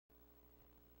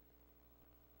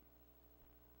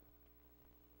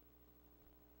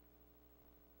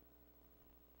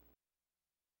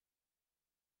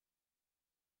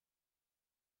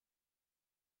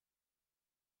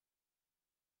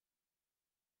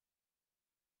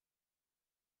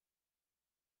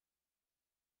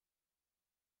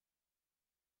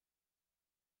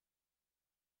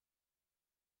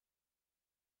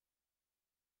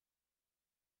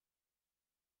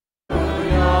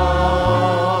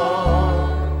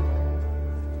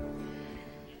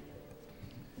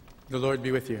The Lord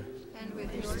be with you. And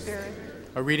with your spirit.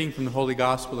 A reading from the Holy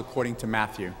Gospel according to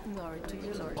Matthew. Glory to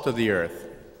you, Lord. Salt of the earth.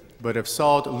 But if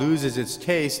salt loses its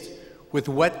taste, with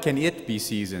what can it be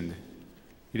seasoned?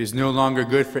 It is no longer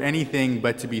good for anything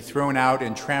but to be thrown out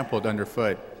and trampled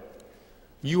underfoot.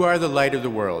 You are the light of the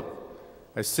world.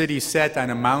 A city set on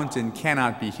a mountain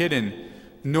cannot be hidden,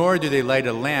 nor do they light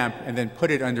a lamp and then put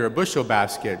it under a bushel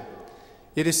basket.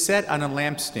 It is set on a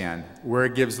lampstand, where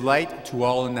it gives light to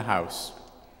all in the house.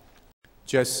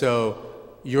 Just so,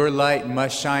 your light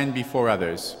must shine before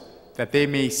others, that they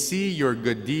may see your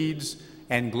good deeds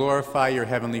and glorify your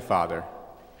heavenly Father.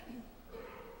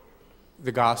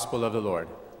 The Gospel of the Lord.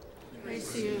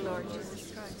 Praise to you, Lord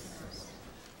Jesus Christ.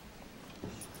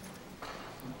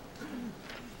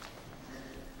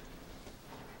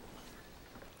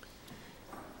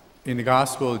 In the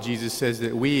Gospel, Jesus says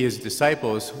that we, his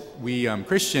disciples, we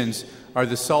Christians, are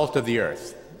the salt of the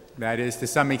earth. That is, to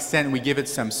some extent, we give it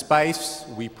some spice,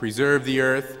 we preserve the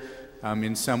earth.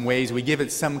 In some ways, we give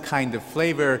it some kind of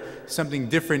flavor, something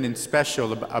different and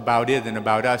special about it and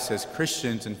about us as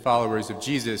Christians and followers of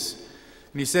Jesus.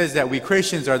 And he says that we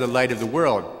Christians are the light of the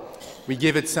world. We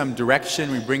give it some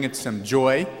direction, we bring it some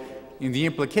joy. And the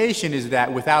implication is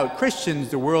that without Christians,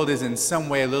 the world is in some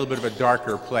way a little bit of a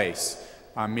darker place,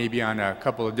 maybe on a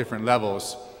couple of different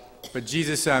levels. But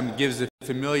Jesus gives the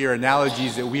familiar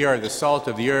analogies that we are the salt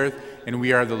of the earth and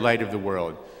we are the light of the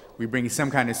world. We bring some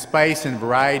kind of spice and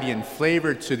variety and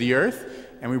flavor to the earth,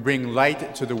 and we bring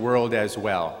light to the world as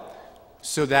well.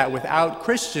 So that without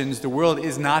Christians, the world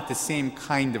is not the same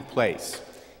kind of place.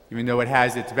 Even though it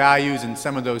has its values, and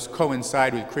some of those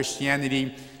coincide with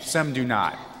Christianity, some do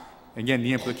not. Again,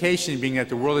 the implication being that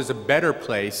the world is a better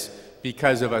place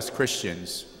because of us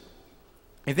Christians.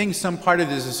 I think some part of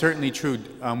this is certainly true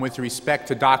with respect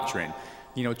to doctrine.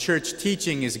 You know, church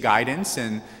teaching is guidance,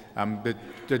 and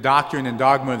the doctrine and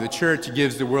dogma of the church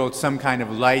gives the world some kind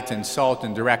of light and salt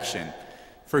and direction.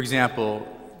 For example,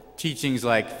 teachings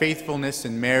like faithfulness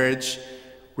in marriage,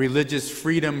 religious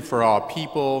freedom for all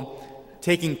people,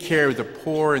 taking care of the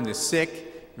poor and the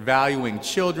sick, valuing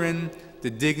children, the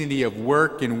dignity of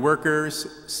work and workers,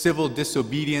 civil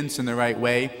disobedience in the right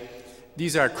way.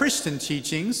 These are Christian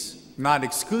teachings, not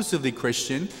exclusively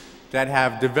Christian, that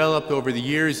have developed over the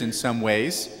years in some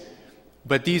ways.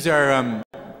 But these are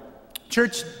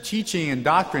church teaching and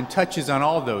doctrine touches on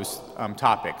all those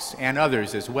topics and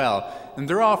others as well. And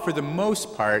they're all, for the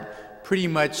most part, pretty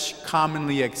much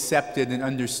commonly accepted and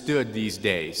understood these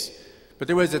days. But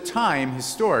there was a time,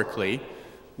 historically,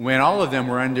 when all of them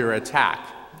were under attack,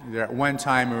 at one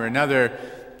time or another,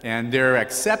 and their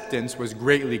acceptance was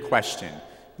greatly questioned.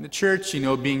 And the church,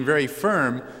 being very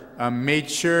firm, made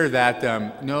sure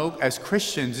that, no, as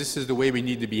Christians, this is the way we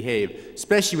need to behave,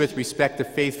 especially with respect to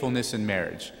faithfulness in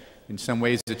marriage. In some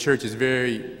ways, the church is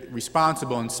very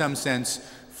responsible in some sense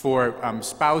for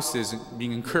spouses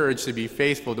being encouraged to be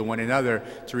faithful to one another,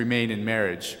 to remain in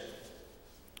marriage.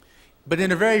 But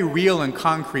in a very real and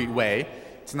concrete way,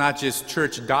 it's not just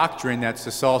church doctrine that's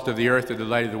the salt of the earth or the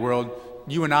light of the world.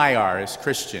 You and I are as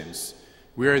Christians.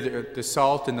 We are the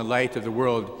salt and the light of the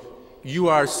world. You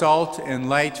are salt and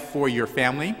light for your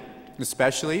family,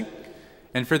 especially,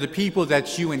 and for the people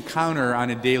that you encounter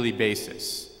on a daily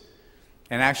basis.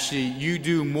 And actually, you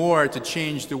do more to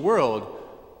change the world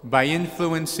by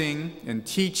influencing and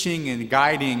teaching and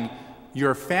guiding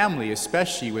your family,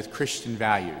 especially with Christian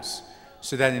values,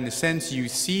 so that in a sense you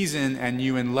season and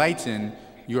you enlighten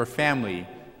your family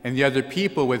and the other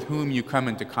people with whom you come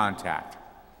into contact.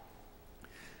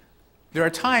 There are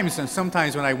times and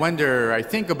sometimes when I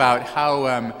think about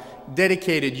how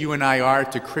dedicated you and I are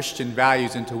to Christian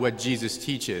values and to what Jesus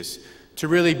teaches, to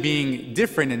really being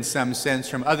different in some sense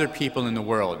from other people in the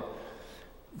world.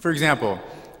 For example,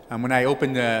 when I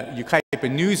open the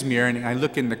Yucaipa News Mirror and I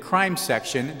look in the crime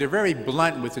section, they're very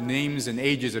blunt with the names and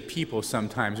ages of people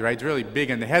sometimes, right? It's really big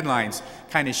in the headlines,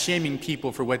 kind of shaming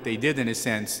people for what they did in a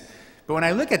sense. But when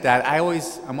I look at that,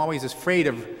 I'm always afraid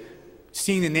of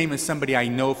seeing the name of somebody I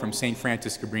know from St.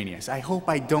 Francis Cabrinius. I hope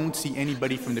I don't see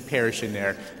anybody from the parish in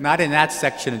there. Not in that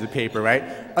section of the paper, right?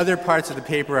 Other parts of the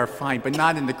paper are fine, but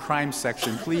not in the crime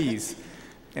section, please.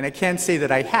 And I can't say that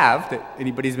I have, that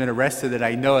anybody's been arrested that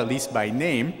I know at least by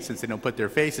name, since they don't put their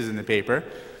faces in the paper.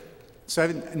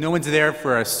 So no one's there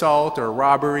for assault or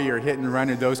robbery or hit and run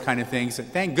or those kind of things.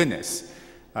 Thank goodness.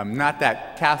 Not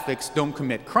that Catholics don't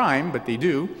commit crime, but they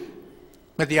do.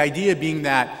 But the idea being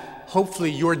that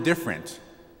hopefully you're different.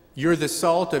 You're the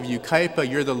salt of Yucaipa,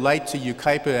 you're the light to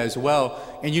Yucaipa as well,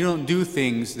 and you don't do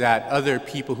things that other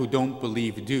people who don't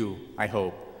believe do, I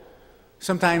hope.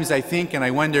 Sometimes I think and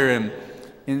I wonder,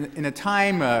 in a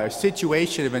time, a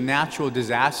situation of a natural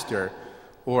disaster,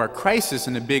 or a crisis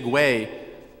in a big way,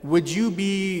 would you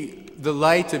be the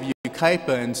light of Yucaipa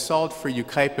and salt for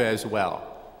Yucaipa as well?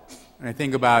 And I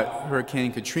think about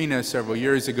Hurricane Katrina several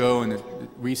years ago and the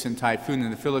recent typhoon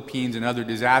in the Philippines and other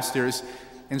disasters.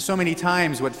 And so many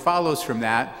times what follows from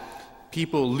that,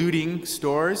 people looting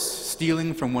stores,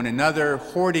 stealing from one another,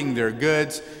 hoarding their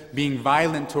goods, being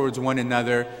violent towards one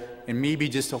another, and maybe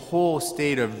just a whole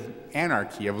state of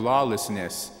anarchy, of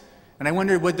lawlessness. And I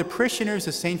wonder, would the parishioners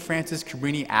of St. Francis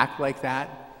Cabrini act like that?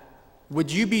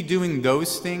 Would you be doing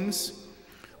those things?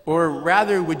 Or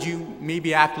rather, would you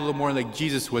maybe act a little more like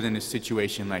Jesus would in a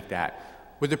situation like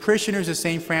that? Would the parishioners of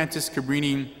St. Francis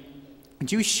Cabrini,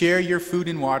 would you share your food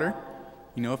and water?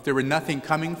 You know, if there were nothing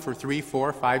coming for 3,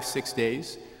 4, 5, 6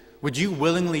 days, would you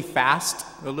willingly fast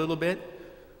a little bit?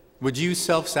 Would you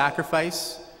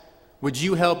self-sacrifice? Would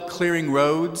you help clearing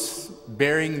roads,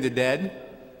 burying the dead,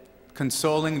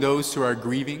 consoling those who are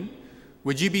grieving?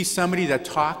 Would you be somebody that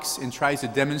talks and tries to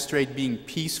demonstrate being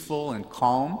peaceful and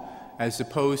calm as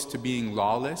opposed to being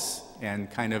lawless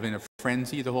and kind of in a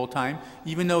frenzy the whole time,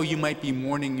 even though you might be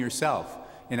mourning yourself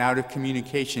and out of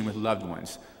communication with loved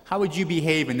ones? How would you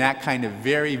behave in that kind of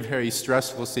very, very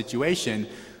stressful situation,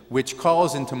 which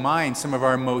calls into mind some of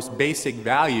our most basic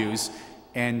values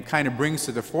and kind of brings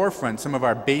to the forefront some of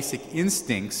our basic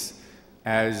instincts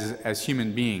as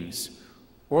human beings?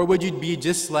 Or would you be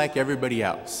just like everybody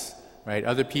else, right?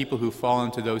 Other people who fall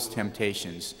into those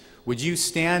temptations. Would you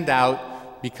stand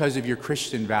out because of your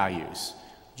Christian values?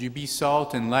 Would you be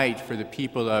salt and light for the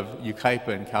people of Yucaipa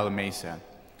and Calamesa?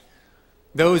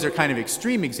 Those are kind of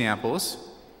extreme examples,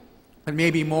 but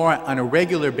maybe more on a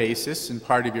regular basis in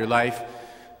part of your life.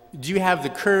 Do you have the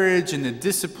courage and the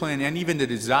discipline and even the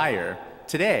desire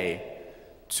today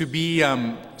to be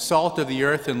salt of the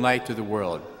earth and light of the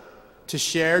world? To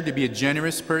share, to be a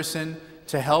generous person,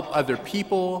 to help other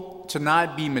people, to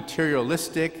not be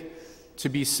materialistic, to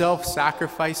be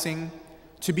self-sacrificing,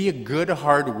 to be a good,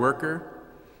 hard worker?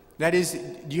 That is,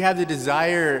 do you have the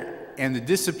desire and the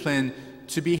discipline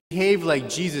to behave like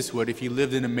Jesus would if he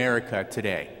lived in America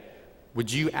today?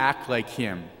 Would you act like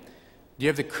him? Do you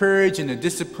have the courage and the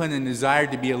discipline and desire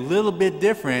to be a little bit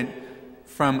different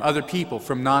from other people,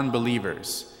 from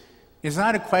non-believers? It's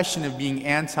not a question of being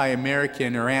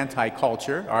anti-American or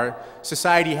anti-culture. Our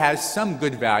society has some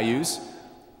good values,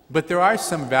 but there are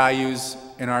some values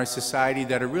in our society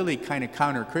that are really kind of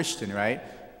counter-Christian, right?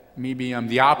 Maybe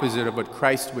the opposite of what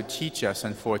Christ would teach us,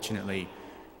 unfortunately.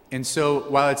 And so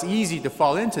while it's easy to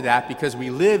fall into that because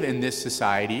we live in this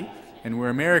society and we're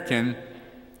American,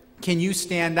 can you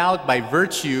stand out by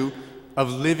virtue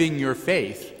of living your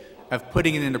faith, of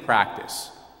putting it into practice?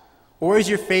 Or is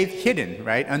your faith hidden,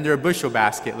 right, under a bushel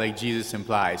basket like Jesus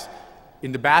implies?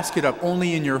 In the basket of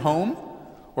only in your home,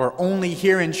 or only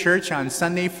here in church on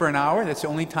Sunday for an hour, that's the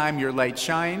only time your light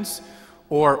shines,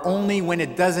 or only when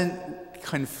it doesn't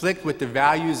conflict with the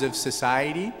values of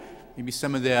society, maybe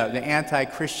some of the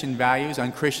anti-Christian values,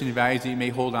 unchristian values that you may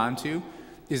hold on to.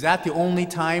 Is that the only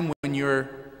time when you're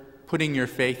putting your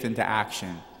faith into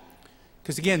action?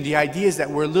 Because again, the idea is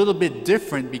that we're a little bit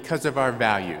different because of our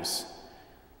values.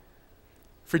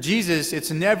 For Jesus,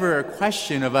 it's never a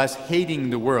question of us hating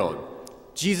the world.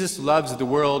 Jesus loves the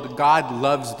world. God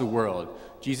loves the world.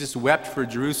 Jesus wept for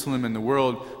Jerusalem and the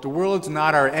world. The world's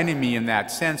not our enemy in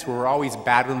that sense. We're always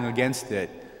battling against it,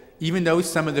 even though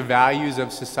some of the values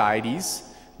of societies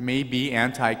may be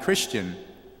anti-Christian.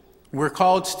 We're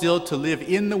called still to live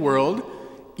in the world,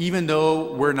 even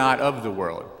though we're not of the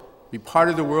world. Be part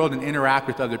of the world and interact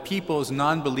with other peoples,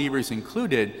 non-believers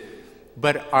included,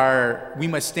 but we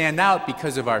must stand out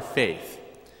because of our faith.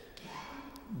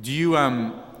 Do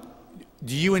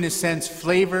you, in a sense,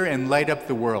 flavor and light up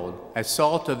the world as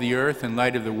salt of the earth and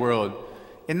light of the world?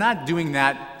 And not doing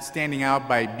that, standing out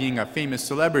by being a famous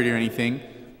celebrity or anything,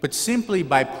 but simply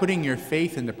by putting your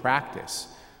faith into practice,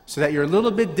 so that you're a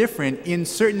little bit different in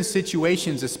certain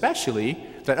situations, especially,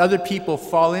 that other people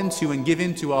fall into and give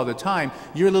into all the time.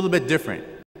 You're a little bit different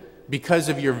because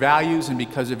of your values and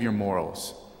because of your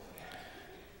morals.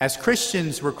 As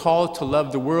Christians, we're called to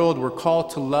love the world, we're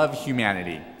called to love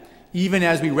humanity, even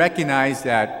as we recognize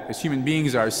that as human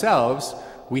beings ourselves,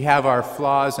 we have our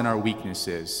flaws and our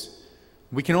weaknesses.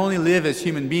 We can only live as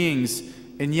human beings,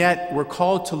 and yet we're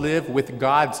called to live with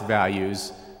God's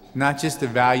values, not just the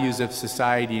values of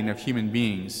society and of human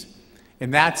beings.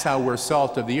 And that's how we're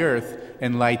salt of the earth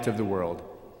and light of the world.